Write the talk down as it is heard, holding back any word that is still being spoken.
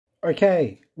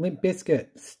Okay, Limp Bizkit,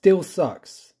 Still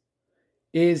Sucks,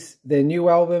 is their new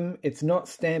album. It's not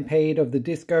Stampede of the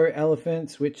Disco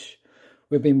Elephants, which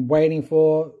we've been waiting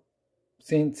for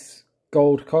since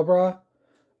Gold Cobra.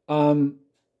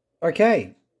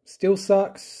 Okay, Still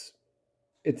Sucks.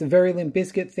 It's a very Limp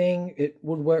Bizkit thing. It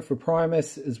would work for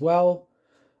Primus as well.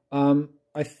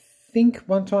 I think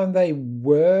one time they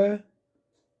were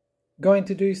going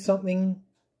to do something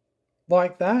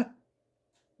like that,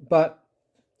 but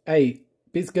hey,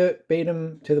 Bizkit beat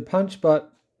him to the punch.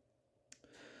 But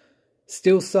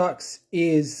Still Sucks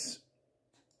it's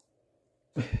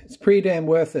pretty damn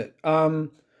worth it.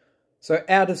 So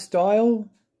Out of Style,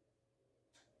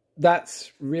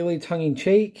 that's really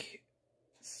tongue-in-cheek.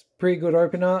 It's a pretty good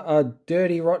opener.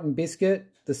 Dirty Rotten Biscuit,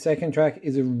 the second track,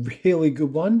 is a really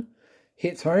good one.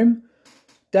 Hits home.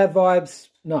 Dad Vibes,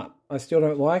 no, I still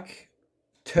don't like.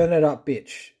 Turn It Up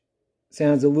Bitch.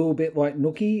 Sounds a little bit like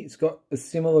Nookie. It's got a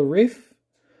similar riff.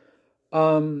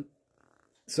 So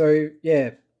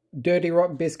yeah, Dirty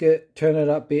Rotten Biscuit, Turn It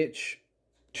Up Bitch,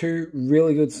 two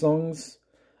really good songs.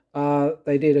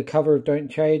 They did a cover of Don't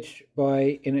Change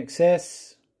by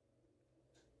INXS.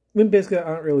 Limp Bizkit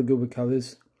aren't really good with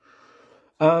covers.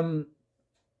 You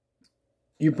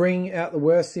Bring Out the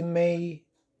Worst in Me.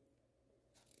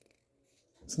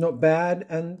 It's not bad.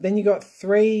 And then you got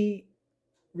three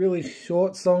really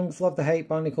short songs. Love to Hate,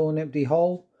 Barnacle, and Empty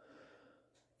Hole.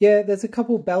 Yeah, there's a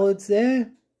couple ballads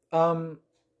there. Now,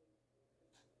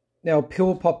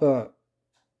 Pill Popper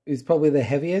is probably the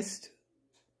heaviest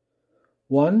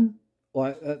one.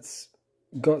 Like, that's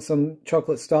got some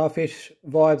Chocolate Starfish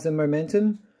vibes and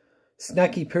momentum.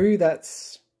 Snacky Poo,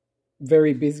 that's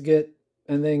very Bizkit.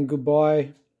 And then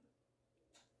Goodbye.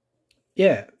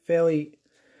 Yeah, fairly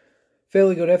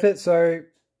good effort. So,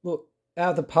 look,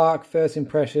 out of the park, first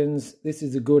impressions. This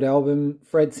is a good album.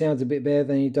 Fred sounds a bit better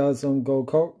than he does on Gold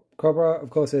Cobra. Of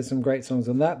course, there's some great songs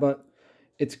on that, but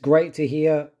it's great to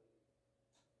hear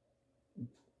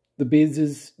the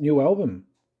Biz's new album.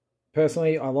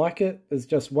 Personally, I like it. There's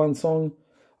just one song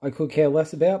I could care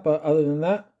less about, but other than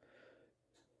that,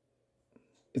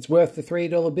 it's worth the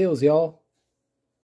 $3 bills, y'all.